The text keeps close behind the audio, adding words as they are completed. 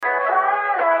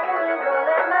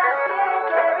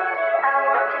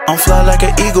I'm fly like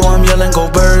an eagle, I'm yelling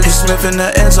go birds. Smith in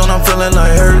the end zone, I'm feeling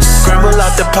like Hurts. Scramble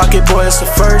out the pocket, boy, it's the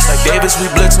first. Like Davis, we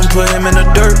blitz and put him in the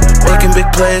dirt. Making big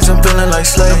plays, I'm feeling like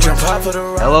Slade.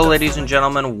 Hello, ladies and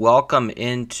gentlemen. Welcome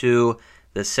into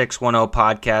the 610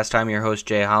 podcast. I'm your host,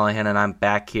 Jay Hollihan, and I'm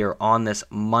back here on this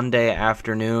Monday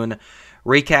afternoon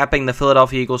recapping the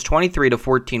Philadelphia Eagles'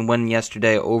 23-14 win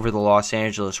yesterday over the Los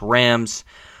Angeles Rams.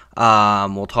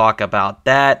 We'll talk about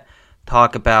that.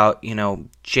 Talk about,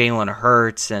 Jalen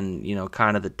Hurts and,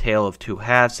 kind of the tale of two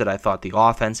halves that I thought the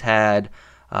offense had.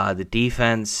 The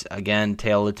defense, again,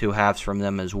 tale of two halves from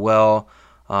them as well.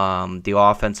 The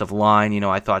offensive line,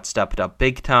 I thought stepped up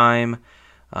big time.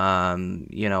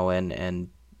 And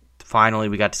finally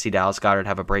we got to see Dallas Goedert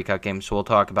have a breakout game, so we'll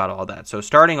talk about all that. So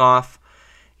starting off,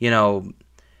 Jalen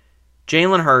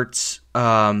Hurts,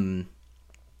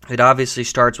 it obviously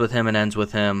starts with him and ends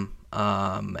with him.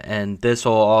 And this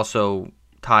will also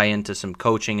tie into some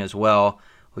coaching as well.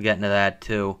 We'll get into that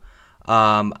too.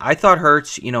 I thought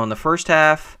Hurts, in the first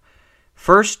half,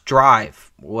 first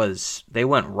drive they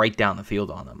went right down the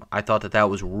field on them. I thought that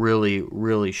was really,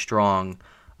 really strong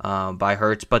by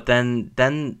Hurts, but then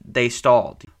they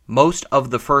stalled. Most of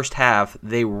the first half,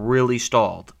 they really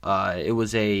stalled. It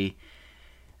was a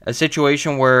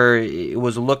situation where it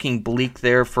was looking bleak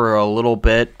there for a little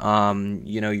bit.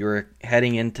 You were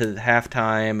heading into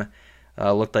halftime.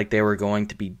 Looked like they were going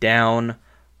to be down.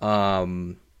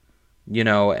 And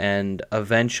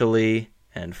eventually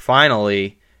and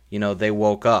finally, they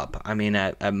woke up. I mean,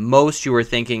 at most you were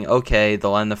thinking, okay,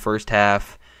 they'll end the first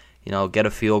half, get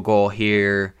a field goal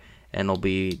here, and they'll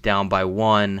be down by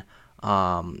one,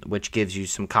 which gives you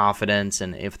some confidence.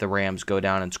 And if the Rams go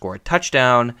down and score a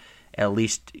touchdown, at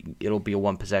least it'll be a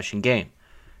one-possession game,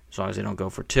 as long as they don't go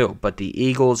for two. But the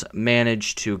Eagles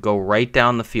managed to go right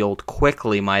down the field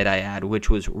quickly, might I add, which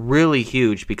was really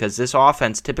huge because this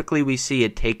offense, typically we see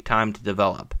it take time to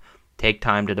develop.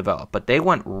 But they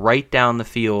went right down the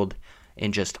field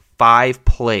in just 5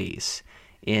 plays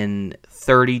in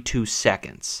 32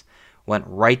 seconds. Went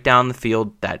right down the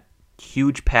field. That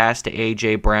huge pass to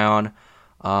A.J. Brown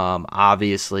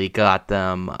obviously got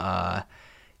them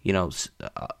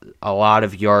a lot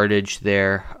of yardage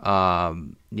there.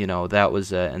 That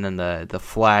was and then the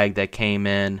flag that came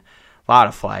in. A lot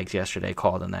of flags yesterday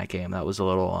called in that game. That was a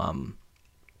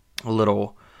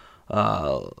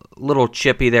little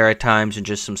chippy there at times and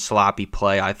just some sloppy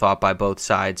play, I thought, by both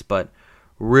sides. But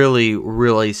really,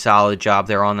 really solid job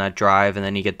there on that drive. And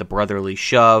then you get the brotherly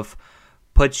shove,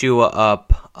 puts you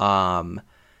up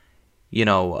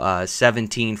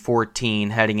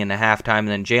 17-14 heading into halftime. And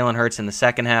then Jalen Hurts in the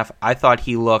second half, I thought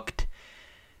he looked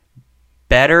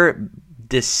better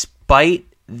despite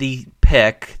the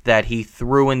pick that he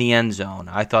threw in the end zone.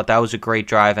 I thought that was a great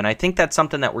drive, and I think that's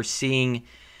something that we're seeing.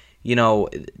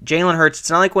 Jalen Hurts, it's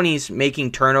not like when he's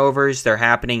making turnovers, they're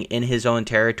happening in his own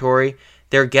territory.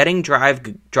 They're getting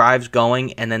drives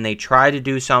going, and then they try to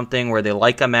do something where they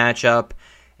like a matchup,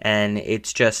 and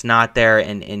it's just not there,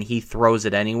 and he throws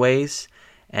it anyways.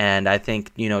 And I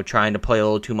think, trying to play a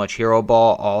little too much hero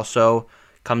ball also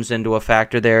comes into a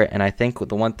factor there. And I think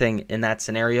the one thing in that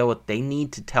scenario, what they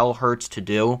need to tell Hurts to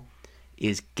do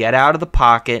is get out of the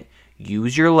pocket,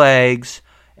 use your legs,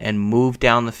 and move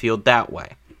down the field that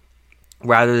way,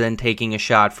 rather than taking a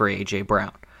shot for A.J.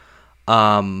 Brown.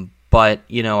 But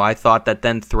I thought that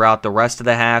then throughout the rest of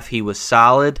the half, he was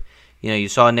solid. You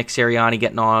saw Nick Sirianni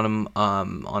getting on him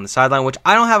on the sideline, which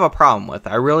I don't have a problem with.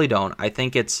 I really don't. I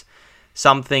think it's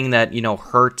something that,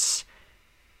 Hurts.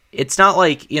 It's not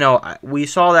like, we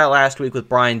saw that last week with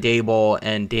Brian Daboll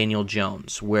and Daniel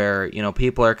Jones, where,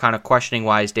 people are kind of questioning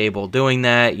why is Daboll doing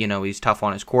that. He's tough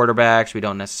on his quarterbacks. We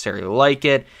don't necessarily like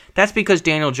it. That's because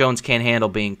Daniel Jones can't handle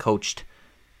being coached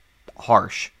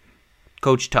harsh,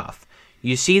 coached tough.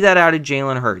 You see that out of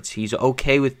Jalen Hurts. He's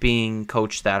okay with being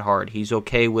coached that hard. He's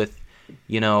okay with,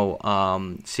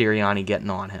 Sirianni getting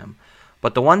on him.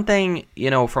 But the one thing,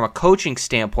 from a coaching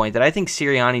standpoint that I think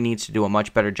Sirianni needs to do a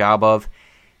much better job of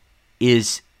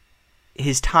is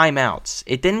his timeouts.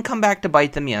 It didn't come back to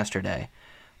bite them yesterday,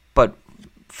 but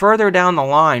further down the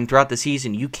line throughout the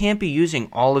season, you can't be using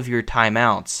all of your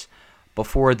timeouts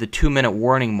before the 2-minute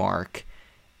warning mark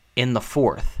in the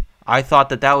fourth. I thought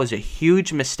that was a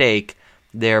huge mistake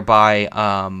there by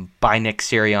Nick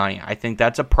Sirianni. I think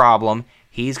that's a problem.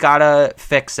 He's got to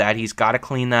fix that. He's got to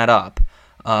clean that up.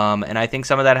 And I think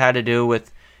some of that had to do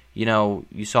with,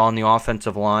 you saw in the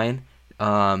offensive line,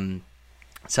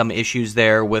 some issues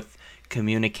there with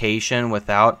communication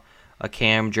without a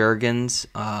Cam Jurgens.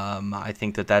 I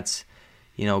think that's,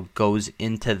 goes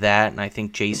into that. And I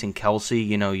think Jason Kelce,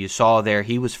 you saw there,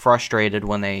 he was frustrated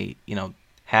when they,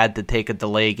 had to take a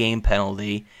delay game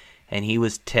penalty, and he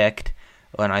was ticked.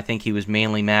 And I think he was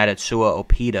mainly mad at Sua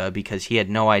Opeta because he had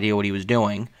no idea what he was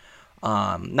doing.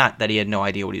 Not that he had no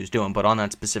idea what he was doing, but on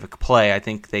that specific play, I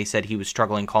think they said he was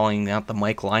struggling calling out the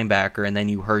Mike linebacker, and then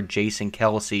you heard Jason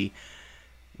Kelce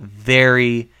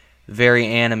very, very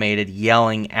animated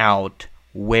yelling out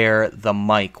where the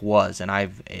mic was. And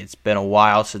it's been a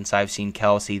while since I've seen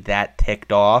Kelce that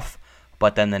ticked off.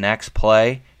 But then the next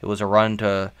play, it was a run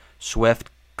to Swift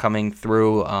coming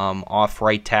through off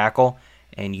right tackle,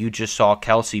 and you just saw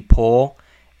Kelce pull,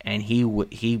 and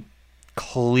he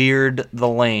cleared the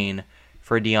lane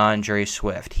for DeAndre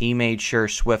Swift. He made sure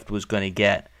Swift was going to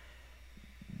get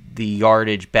the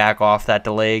yardage back off that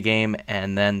delay game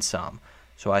and then some.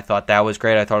 So I thought that was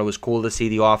great. I thought it was cool to see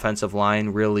the offensive line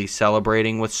really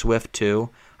celebrating with Swift too.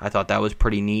 I thought that was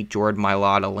pretty neat. Jordan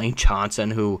Mailata, Lane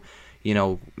Johnson, who,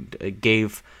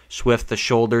 gave Swift the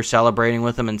shoulder celebrating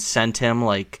with him and sent him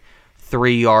like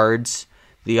 3 yards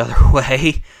the other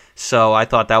way. So I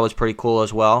thought that was pretty cool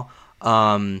as well.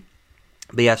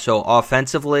 But yeah, so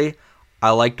offensively, I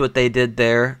liked what they did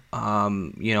there.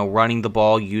 Running the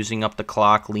ball, using up the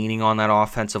clock, leaning on that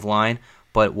offensive line.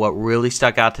 But what really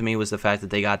stuck out to me was the fact that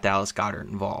they got Dallas Goedert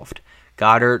involved.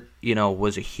 Goedert,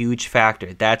 was a huge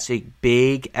factor. That's a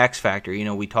big X factor.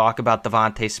 We talk about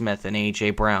Devontae Smith and A.J.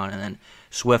 Brown and then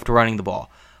Swift running the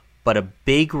ball. But a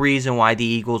big reason why the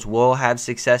Eagles will have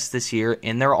success this year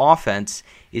in their offense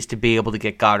is to be able to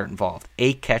get Goedert involved.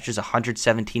 8 catches,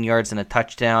 117 yards, and a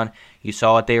touchdown. You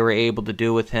saw what they were able to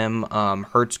do with him.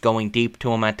 Hurts going deep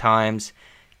to him at times,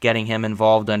 getting him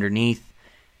involved underneath,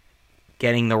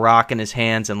 getting the rock in his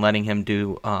hands and letting him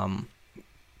do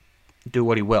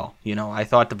what he will. I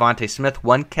thought Devontae Smith,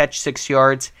 1 catch, 6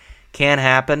 yards, can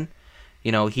happen.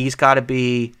 He's got to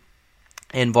be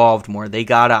involved more.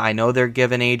 I know they're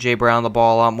giving A.J. Brown the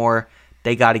ball a lot more.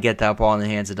 They got to get that ball in the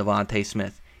hands of Devontae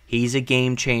Smith. He's a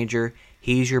game changer.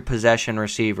 He's your possession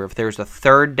receiver. If there's a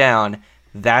third down,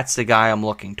 that's the guy I'm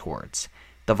looking towards.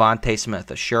 Devontae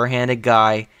Smith, a sure-handed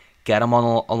guy. Get him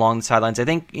along the sidelines. I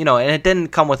think, and it didn't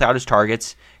come without his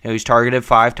targets. He's targeted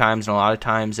 5 times, and a lot of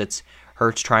times it's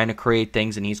Hurts trying to create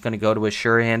things, and he's going to go to a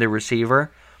sure-handed receiver.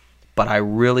 But I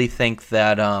really think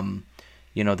that,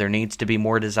 there needs to be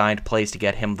more designed plays to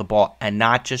get him the ball, and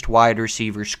not just wide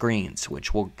receiver screens,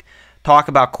 which we'll talk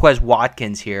about Quez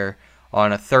Watkins here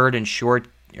on a 3rd and short,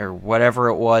 or whatever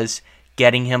it was,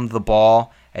 getting him the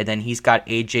ball, and then he's got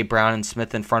A.J. Brown and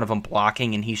Smith in front of him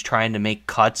blocking, and he's trying to make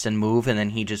cuts and move, and then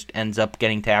he just ends up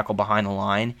getting tackled behind the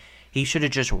line. He should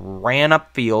have just ran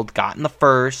upfield, gotten the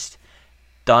first.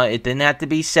 It didn't have to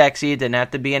be sexy. It didn't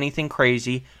have to be anything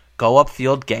crazy. Go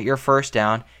upfield, get your first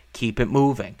down, keep it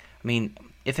moving. I mean,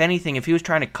 if anything, if he was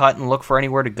trying to cut and look for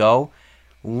anywhere to go,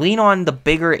 lean on the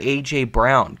bigger A.J.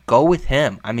 Brown. Go with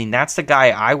him. I mean, that's the guy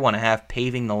I want to have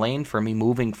paving the lane for me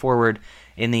moving forward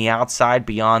in the outside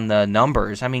beyond the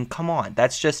numbers. I mean, come on.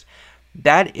 That's just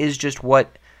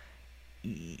what,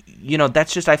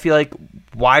 that's just, I feel like,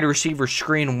 wide receiver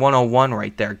screen 101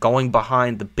 right there, going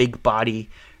behind the big body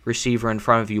receiver in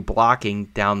front of you, blocking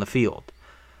down the field.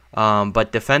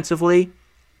 But defensively,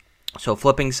 so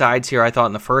flipping sides here, I thought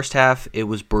in the first half it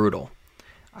was brutal.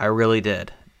 I really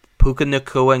did. Puka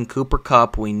Nacua and Cooper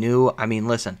Kupp, we knew. I mean,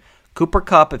 listen, Cooper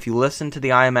Kupp, if you listen to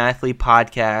the I Am Athlete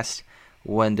podcast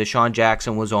when Deshaun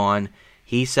Jackson was on,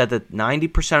 he said that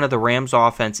 90% of the Rams'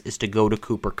 offense is to go to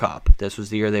Cooper Kupp. This was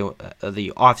the year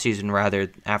the offseason rather,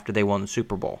 after they won the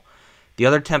Super Bowl. The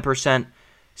other 10%,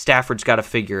 Stafford's got to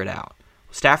figure it out.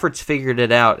 Stafford's figured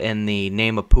it out in the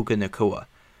name of Puka Nacua.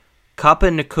 Kupp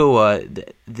and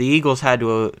Nacua, the Eagles had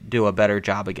to do a better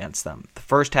job against them. The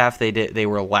first half they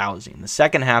were lousy. In the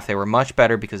second half they were much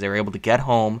better because they were able to get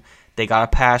home. They got a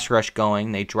pass rush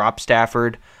going. They dropped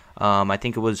Stafford. I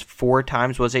think it was 4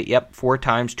 times, was it? Yep, 4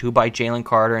 times, 2 by Jalen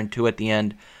Carter and 2 at the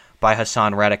end by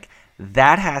Hassan Reddick.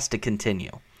 That has to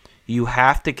continue. You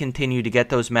have to continue to get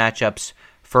those matchups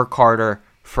for Carter,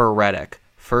 for Reddick,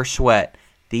 for Sweat.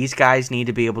 These guys need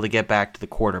to be able to get back to the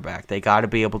quarterback. They got to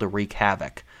be able to wreak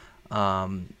havoc.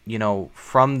 From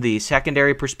the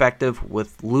secondary perspective,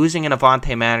 with losing an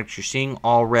Avonte Maddox, you're seeing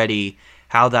already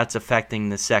how that's affecting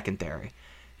the secondary.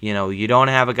 You don't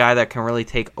have a guy that can really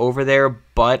take over there,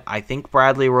 but I think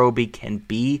Bradley Roby can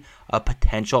be a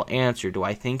potential answer. Do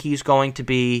I think he's going to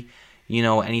be,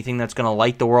 anything that's going to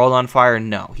light the world on fire?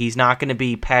 No. He's not going to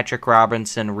be Patrick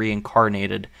Robinson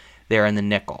reincarnated there in the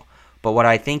nickel. But what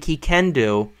I think he can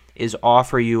do is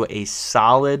offer you a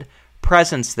solid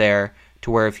presence there to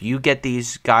where if you get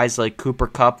these guys like Cooper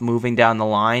Kupp moving down the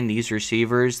line, these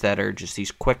receivers that are just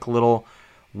these quick little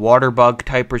water bug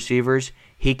type receivers,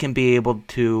 he can be able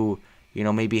to,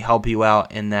 maybe help you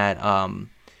out in that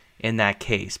in that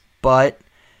case. But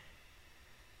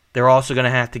they're also going to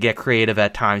have to get creative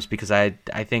at times because I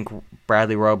think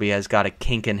Bradley Roby has got a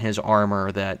kink in his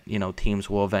armor that, teams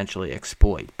will eventually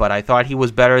exploit. But I thought he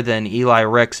was better than Eli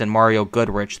Ricks and Mario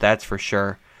Goodrich, that's for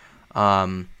sure.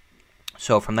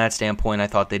 So from that standpoint, I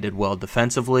thought they did well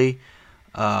defensively.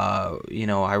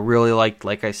 I really liked,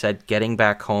 like I said, getting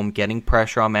back home, getting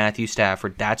pressure on Matthew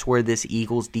Stafford. That's where this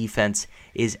Eagles defense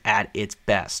is at its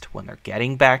best. When they're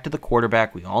getting back to the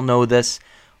quarterback, we all know this.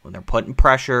 When they're putting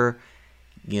pressure,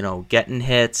 getting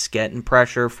hits, getting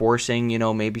pressure, forcing,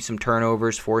 maybe some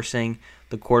turnovers, forcing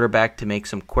the quarterback to make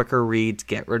some quicker reads,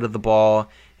 get rid of the ball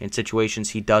in situations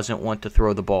he doesn't want to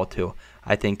throw the ball to.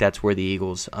 I think that's where the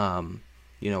Eagles,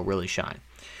 really shine.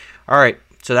 All right,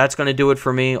 so that's going to do it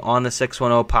for me on the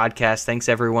 610 podcast. Thanks,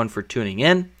 everyone, for tuning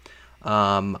in.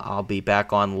 I'll be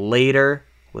back on later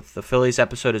with the Phillies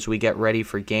episode as we get ready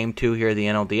for Game 2 here at the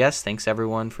NLDS. Thanks,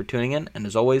 everyone, for tuning in. And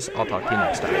as always, I'll talk to you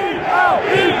next time.